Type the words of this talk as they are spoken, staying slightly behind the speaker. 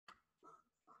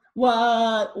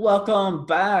What? Welcome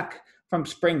back from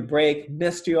spring break.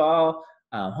 Missed you all.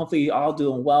 Hopefully, you all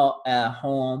doing well at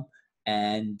home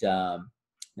and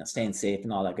staying safe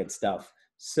and all that good stuff.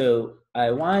 So,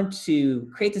 I wanted to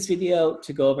create this video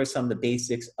to go over some of the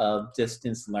basics of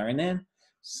distance learning.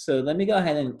 So, let me go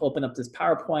ahead and open up this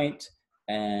PowerPoint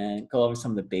and go over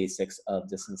some of the basics of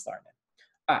distance learning.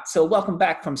 All right, so welcome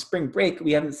back from spring break.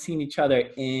 We haven't seen each other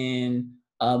in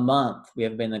a month. We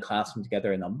haven't been in the classroom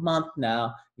together in a month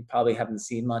now. You probably haven't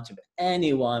seen much of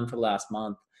anyone for the last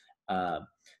month.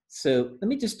 So let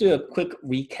me just do a quick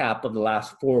recap of the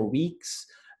last 4 weeks.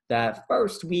 That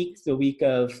first week, the week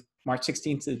of March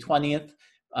 16th to the 20th,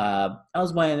 that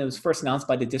was when it was first announced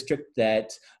by the district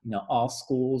that all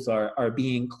schools are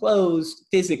being closed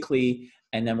physically,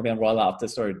 and then we're going to roll out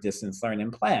this sort of distance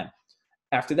learning plan.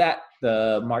 After that,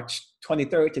 the March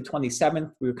 23rd to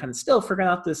 27th, we were kind of still figuring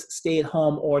out this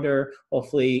stay-at-home order.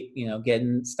 Hopefully,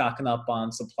 stocking up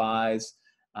on supplies.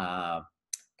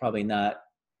 Probably not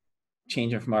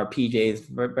changing from our PJs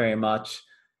very much.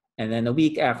 And then the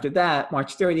week after that,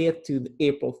 March 30th to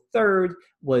April 3rd,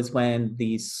 was when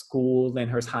the school,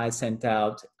 Lyndhurst High, sent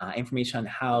out information on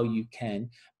how you can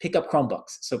pick up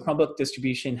Chromebooks. So Chromebook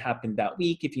distribution happened that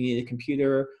week if you need a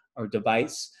computer or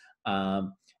device.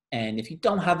 And if you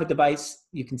don't have a device,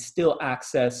 you can still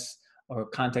access or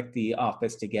contact the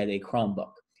office to get a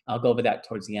Chromebook. I'll go over that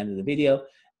towards the end of the video.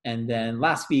 And then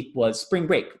last week was spring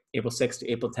break, April 6th to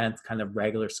April 10th, kind of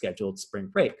regular scheduled spring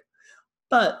break.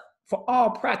 But for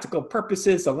all practical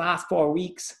purposes, the last 4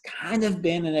 weeks kind of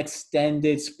been an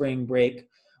extended spring break.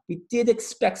 We did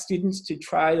expect students to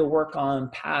try to work on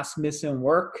past missing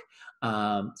work,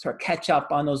 sort of catch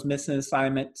up on those missing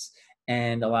assignments,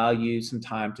 and allow you some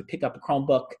time to pick up a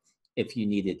Chromebook if you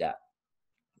needed that.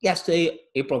 Yesterday,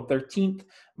 April 13th,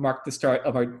 marked the start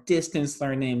of our distance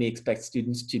learning. We expect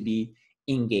students to be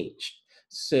engaged.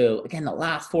 So again, the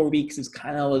last 4 weeks is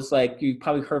kind of was like, you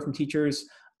probably heard from teachers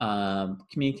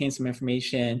communicating some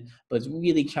information, but it's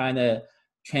really trying to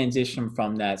transition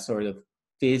from that sort of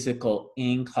physical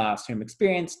in-classroom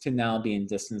experience to now being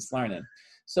distance learning.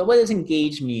 So what does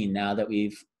engage mean now that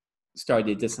we've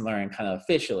started distance learning kind of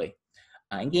officially?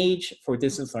 Engage for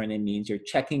distance learning means you're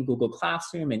checking Google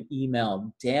Classroom and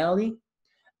email daily,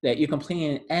 that you're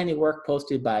completing any work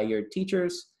posted by your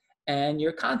teachers, and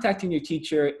you're contacting your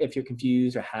teacher if you're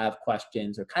confused or have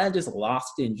questions or kind of just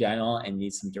lost in general and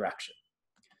need some direction.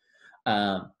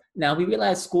 Now, we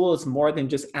realize school is more than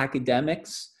just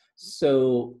academics,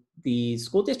 so the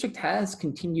school district has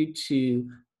continued to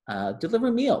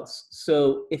deliver meals.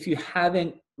 So if you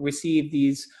haven't received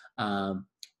these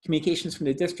communications from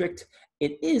the district,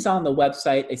 it is on the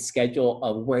website a schedule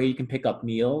of where you can pick up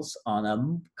meals on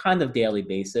a kind of daily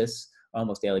basis,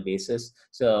 almost daily basis.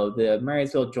 So the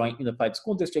Marysville Joint Unified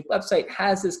School District website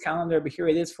has this calendar, but here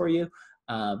it is for you.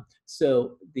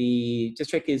 So the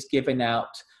district is giving out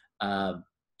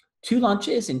 2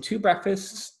 lunches and 2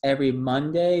 breakfasts every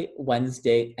Monday,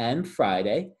 Wednesday, and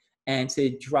Friday, and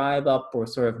to drive up or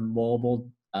sort of mobile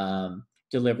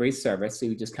delivery service. So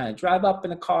you just kind of drive up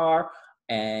in a car,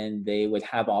 and they would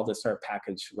have all the sort of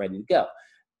package ready to go.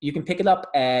 You can pick it up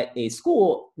at a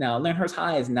school. Now, Lyndhurst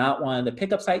High is not one of the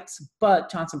pickup sites,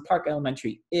 but Johnson Park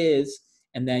Elementary is.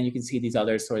 And then you can see these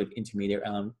other sort of intermediate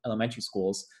elementary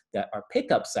schools that are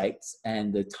pickup sites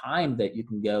and the time that you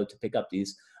can go to pick up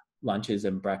these lunches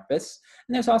and breakfasts.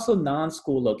 And there's also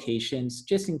non-school locations,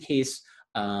 just in case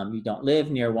you don't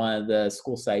live near one of the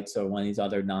school sites or one of these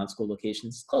other non-school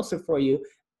locations closer for you.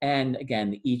 And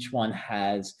again, each one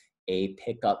has a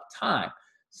pickup time.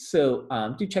 So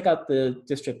do check out the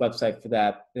district website for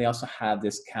that. They also have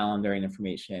this calendar and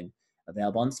information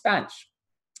available in Spanish.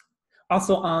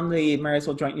 Also on the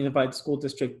Marysville Joint Unified School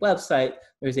District website,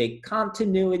 there's a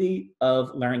continuity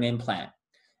of learning plan.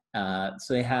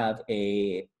 So they have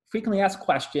a frequently asked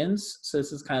questions. So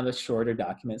this is kind of a shorter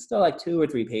document, still like 2 or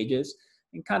 3 pages.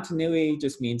 And continuity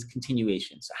just means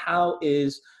continuation. So how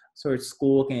is sort of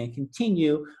school can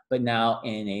continue, but now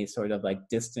in a sort of like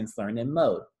distance learning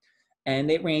mode?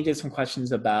 And it ranges from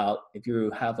questions about if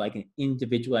you have like an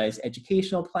individualized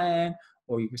educational plan,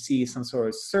 or you receive some sort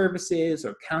of services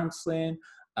or counseling,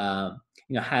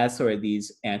 has sort of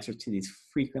these answers to these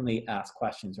frequently asked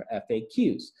questions or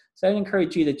FAQs. So I'd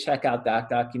encourage you to check out that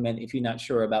document if you're not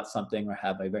sure about something or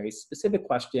have a very specific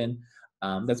question.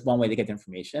 That's one way to get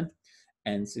information.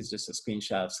 And this is just a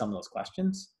screenshot of some of those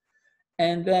questions.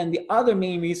 And then the other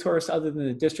main resource other than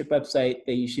the district website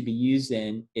that you should be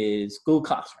using is Google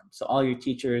Classroom. So all your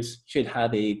teachers should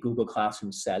have a Google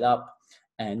Classroom set up.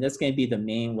 And that's going to be the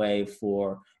main way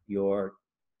for your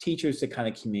teachers to kind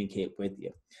of communicate with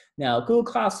you. Now, Google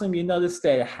Classroom, you notice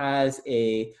that it has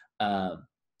a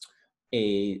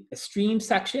a stream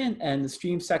section, and the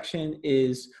stream section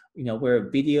is,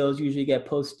 where videos usually get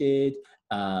posted,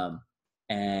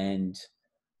 and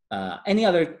any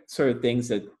other sort of things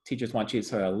that teachers want you to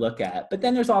sort of look at. But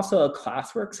then there's also a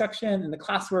classwork section, and the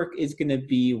classwork is going to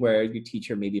be where your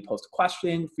teacher maybe posts a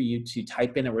question for you to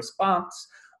type in a response,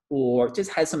 or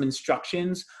just has some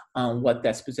instructions on what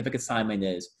that specific assignment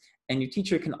is. And your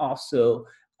teacher can also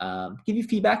give you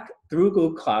feedback through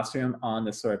Google Classroom on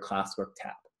the sort of classwork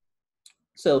tab.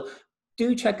 So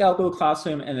do check out Google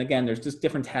Classroom. And again, there's just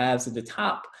different tabs at the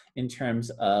top in terms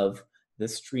of the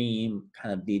stream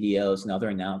kind of videos and other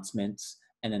announcements.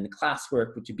 And then the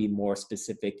classwork, which would be more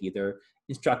specific, either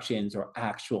instructions or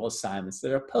actual assignments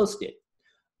that are posted.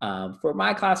 For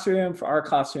my classroom, for our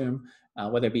classroom,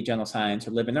 whether it be general science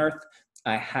or Live in Earth,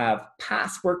 I have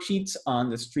past worksheets on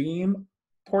the stream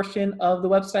portion of the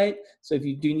website. So if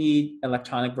you do need an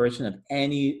electronic version of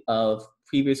any of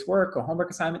previous work or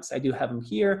homework assignments, I do have them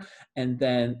here. And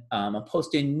then I'm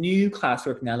posting new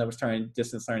classwork now that we're starting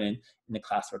distance learning in the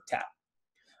classwork tab.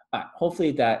 All right,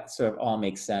 hopefully that sort of all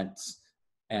makes sense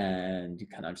and you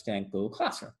kind of understand Google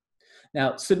Classroom.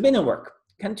 Now, submitting work.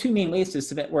 Kind of two main ways to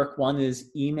submit work. One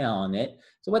is email on it.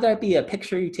 So whether it be a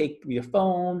picture you take with your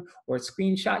phone, or a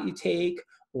screenshot you take,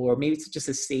 or maybe it's just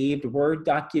a saved Word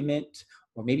document,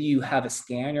 or maybe you have a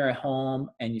scanner at home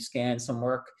and you scan some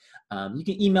work, you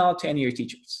can email it to any of your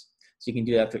teachers. So you can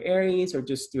do that through Aries or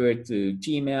just do it through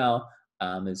Gmail,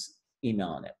 is email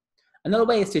on it. Another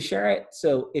way is to share it.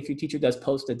 So if your teacher does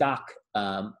post a doc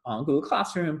on Google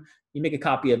Classroom, you make a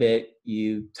copy of it,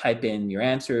 you type in your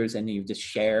answers, and then you just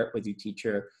share it with your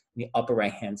teacher. In the upper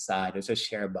right-hand side, there's a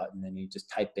share button, and you just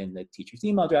type in the teacher's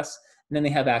email address, and then they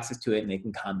have access to it, and they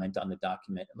can comment on the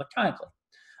document electronically.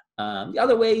 The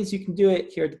other ways you can do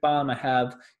it, here at the bottom, I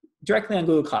have directly on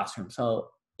Google Classroom. So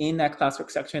in that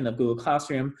classwork section of Google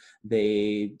Classroom,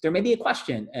 there may be a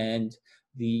question, and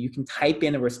you can type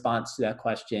in a response to that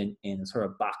question in a sort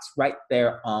of box right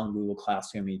there on Google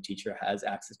Classroom. Your teacher has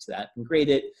access to that and grade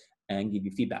it and give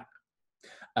you feedback.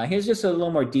 Here's just a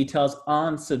little more details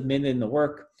on submitting the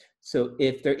work. So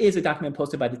if there is a document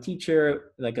posted by the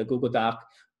teacher, like a Google Doc,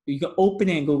 you can open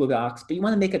it in Google Docs, but you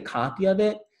want to make a copy of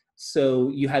it so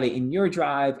you have it in your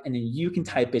drive, and then you can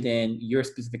type it in, your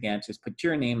specific answers, put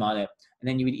your name on it, and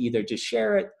then you would either just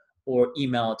share it or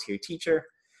email it to your teacher.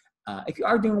 If you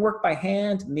are doing work by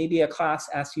hand, maybe a class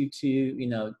asks you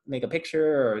to, make a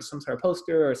picture or some sort of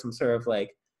poster or some sort of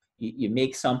you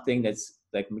make something that's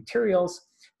like materials,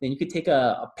 then you could take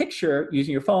a picture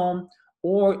using your phone,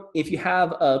 or if you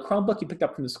have a Chromebook you picked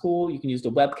up from the school, you can use the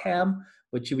webcam,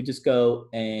 which you would just go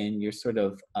and your sort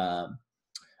of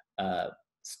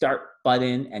start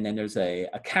button, and then there's a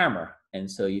camera, and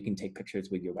so you can take pictures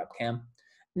with your webcam.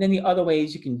 And then the other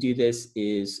ways you can do this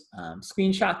is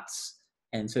screenshots.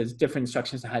 And so there's different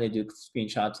instructions on how to do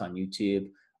screenshots on YouTube.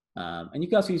 And you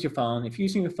can also use your phone. If you're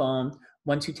using your phone,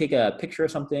 once you take a picture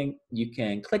of something, you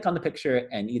can click on the picture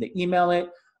and either email it,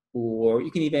 or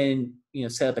you can even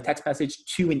set up a text message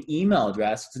to an email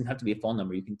address. It doesn't have to be a phone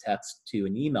number. You can text to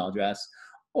an email address.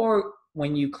 Or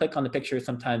when you click on the picture,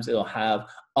 sometimes it'll have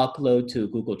upload to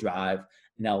Google Drive,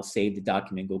 and that will save the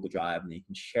document in Google Drive, and you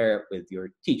can share it with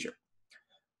your teacher.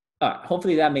 All right,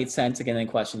 hopefully that made sense. Again, any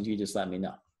questions, you just let me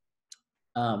know.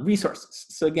 Resources.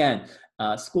 So again,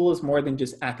 school is more than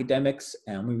just academics,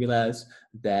 and we realize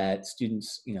that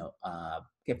students,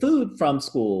 get food from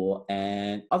school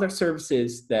and other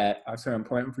services that are so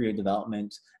important for your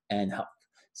development and health.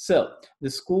 So the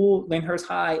school, Lyndhurst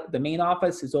High, the main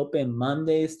office is open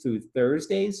Mondays through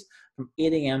Thursdays from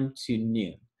 8 a.m. to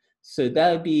noon. So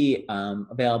that would be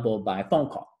available by phone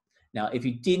call. Now, if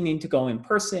you did need to go in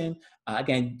person,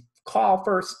 again, call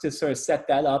first to sort of set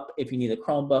that up if you need a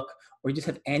Chromebook, or you just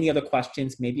have any other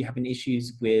questions. Maybe you're having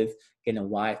issues with getting a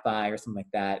Wi-Fi or something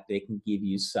like that. They can give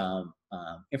you some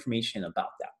information about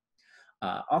that.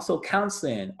 Also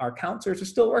counseling, our counselors are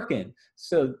still working.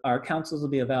 So our counselors will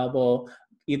be available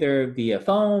either via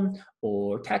phone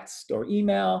or text or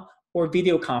email or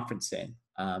video conferencing.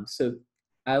 So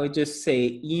I would just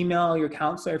say email your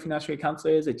counselor. If you're not sure your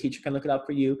counselor is, a teacher can look it up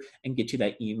for you and get you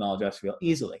that email address real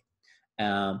easily.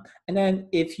 And then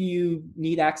if you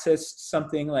need access to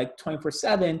something like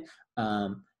 24/7,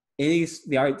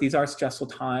 these are stressful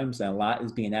times, and a lot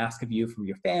is being asked of you from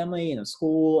your family and the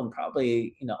school and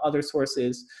probably other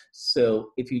sources.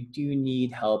 So if you do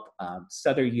need help,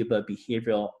 Sutter Yuba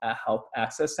Behavioral Health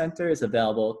Access Center is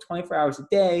available 24 hours a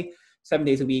day, 7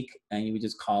 days a week, and you would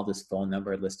just call this phone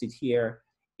number listed here,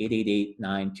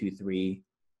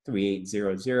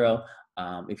 888-923-3800.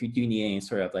 If you do need any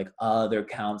sort of other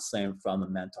counseling from a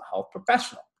mental health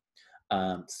professional.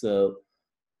 So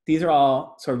these are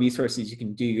all sort of resources you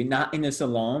can do. You're not in this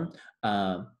alone.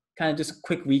 Kind of just a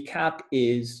quick recap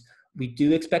is we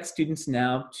do expect students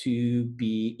now to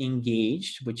be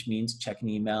engaged, which means checking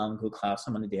email and Google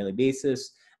Classroom on a daily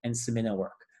basis and submitting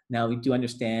work. Now, we do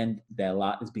understand that a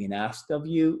lot is being asked of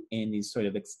you in these sort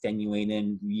of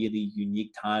extenuating, really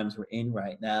unique times we're in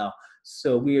right now.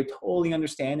 So we are totally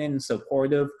understanding and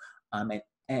supportive,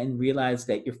 and realize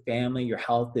that your family, your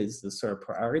health is the sort of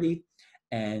priority.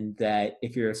 And that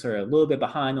if you're sort of a little bit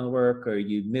behind on work or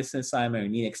you miss an assignment or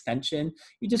need extension,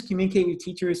 you just communicate with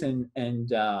teachers, and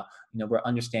we're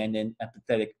understanding,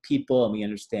 empathetic people, and we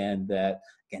understand that,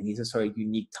 again, these are sort of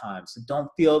unique times. So don't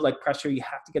feel like pressure. You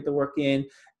have to get the work in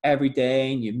every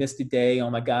day and you missed a day. Oh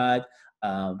my God,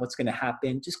 what's going to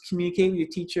happen? Just communicate with your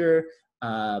teacher,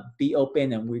 be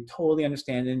open, and we're totally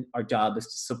understanding. Our job is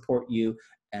to support you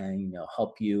and,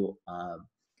 help you,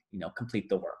 complete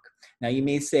the work. Now you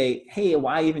may say, hey,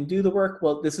 why even do the work?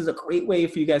 Well, this is a great way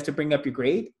for you guys to bring up your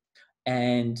grade.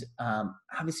 And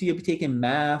obviously you'll be taking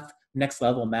math, next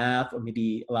level math, or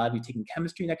maybe a lot of you taking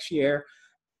chemistry next year,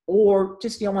 or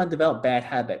just you don't want to develop bad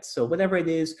habits. So whatever it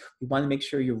is, we want to make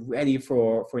sure you're ready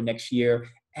for next year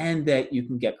and that you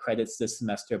can get credits this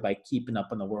semester by keeping up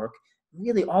on the work.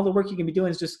 Really, all the work you can be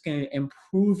doing is just going to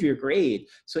improve your grade.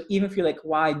 So even if you're like,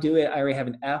 why do it? I already have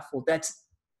an F. Well, that's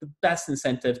the best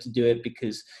incentive to do it,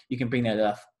 because you can bring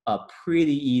that up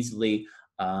pretty easily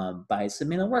by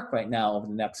submitting work right now over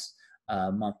the next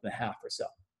month and a half or so.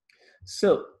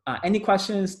 So any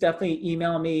questions, definitely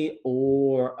email me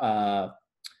or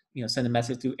send a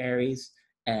message through Aries.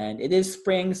 And it is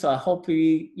spring, so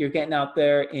hopefully you're getting out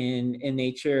there in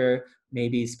nature,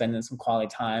 maybe spending some quality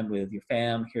time with your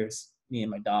fam. Here's me and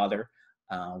my daughter.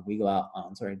 We go out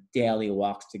on sort of daily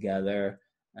walks together,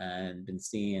 and been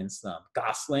seeing some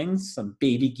goslings, some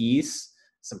baby geese,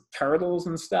 some turtles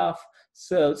and stuff.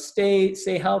 So stay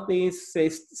healthy,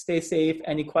 stay safe.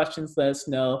 Any questions, let us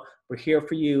know. We're here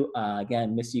for you.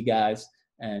 Again, miss you guys,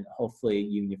 and hopefully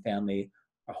you and your family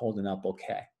are holding up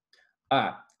okay.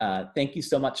 All right. Thank you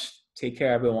so much. Take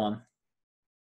care, everyone.